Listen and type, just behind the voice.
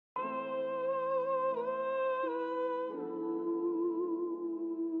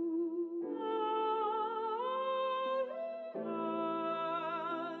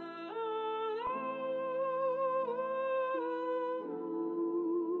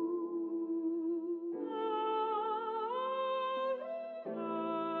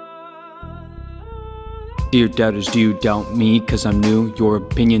Dear doubters, do you doubt me? Cause I'm new, your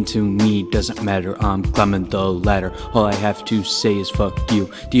opinion to me doesn't matter. I'm climbing the ladder, all I have to say is fuck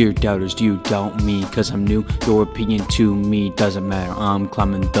you. Dear doubters, do you doubt me? Cause I'm new, your opinion to me doesn't matter. I'm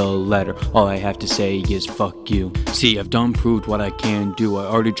climbing the ladder, all I have to say is fuck you. See, I've done proved what I can do. I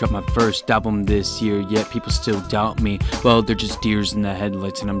already dropped my first album this year, yet people still doubt me. Well, they're just deers in the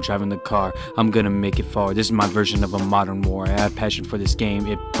headlights and I'm driving the car. I'm gonna make it far. This is my version of a modern war. I have passion for this game,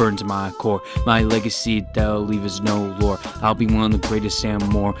 it burns my core. My legacy that'll leave is no lore. I'll be one of the greatest and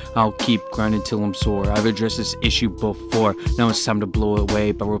more. I'll keep grinding till I'm sore. I've addressed this issue before. Now it's time to blow it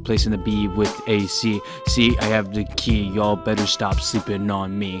away by replacing the B with a C. See, I have the key. Y'all better stop sleeping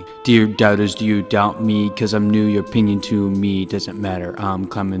on me. Dear doubters, do you doubt me? Cause I'm new, your opinion to me doesn't matter. I'm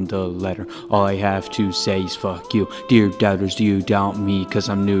climbing the ladder. All I have to say is fuck you. Dear doubters, do you doubt me? Cause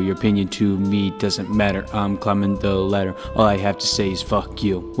I'm new, your opinion to me doesn't matter. I'm climbing the ladder. All I have to say is fuck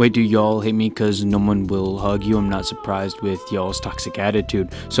you. Wait, do y'all hate me? Cause no one will hug you. I'm not surprised with y'all's toxic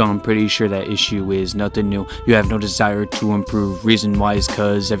attitude, so I'm pretty sure that issue is nothing new. You have no desire to improve. Reason why is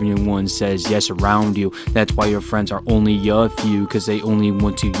cause everyone says yes around you. That's why your friends are only a few, cause they only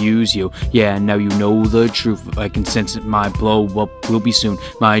want to use you. Yeah, now you know the truth. I can sense it, my blow up will be soon.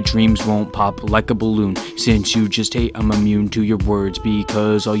 My dreams won't pop like a balloon. Since you just hate, I'm immune to your words,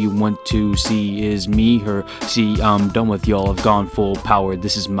 because all you want to see is me, her. See, I'm done with y'all, I've gone full power.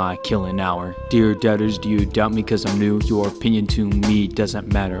 This is my killing hour. Dear doubters, do you doubt me? Cause I'm new, your opinion to me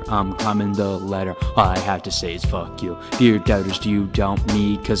doesn't matter. I'm climbing the ladder, all I have to say is fuck you. Dear doubters, do you doubt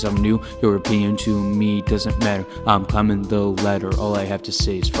me? Cause I'm new, your opinion to me doesn't matter. I'm climbing the ladder, all I have to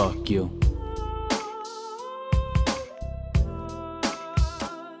say is fuck you.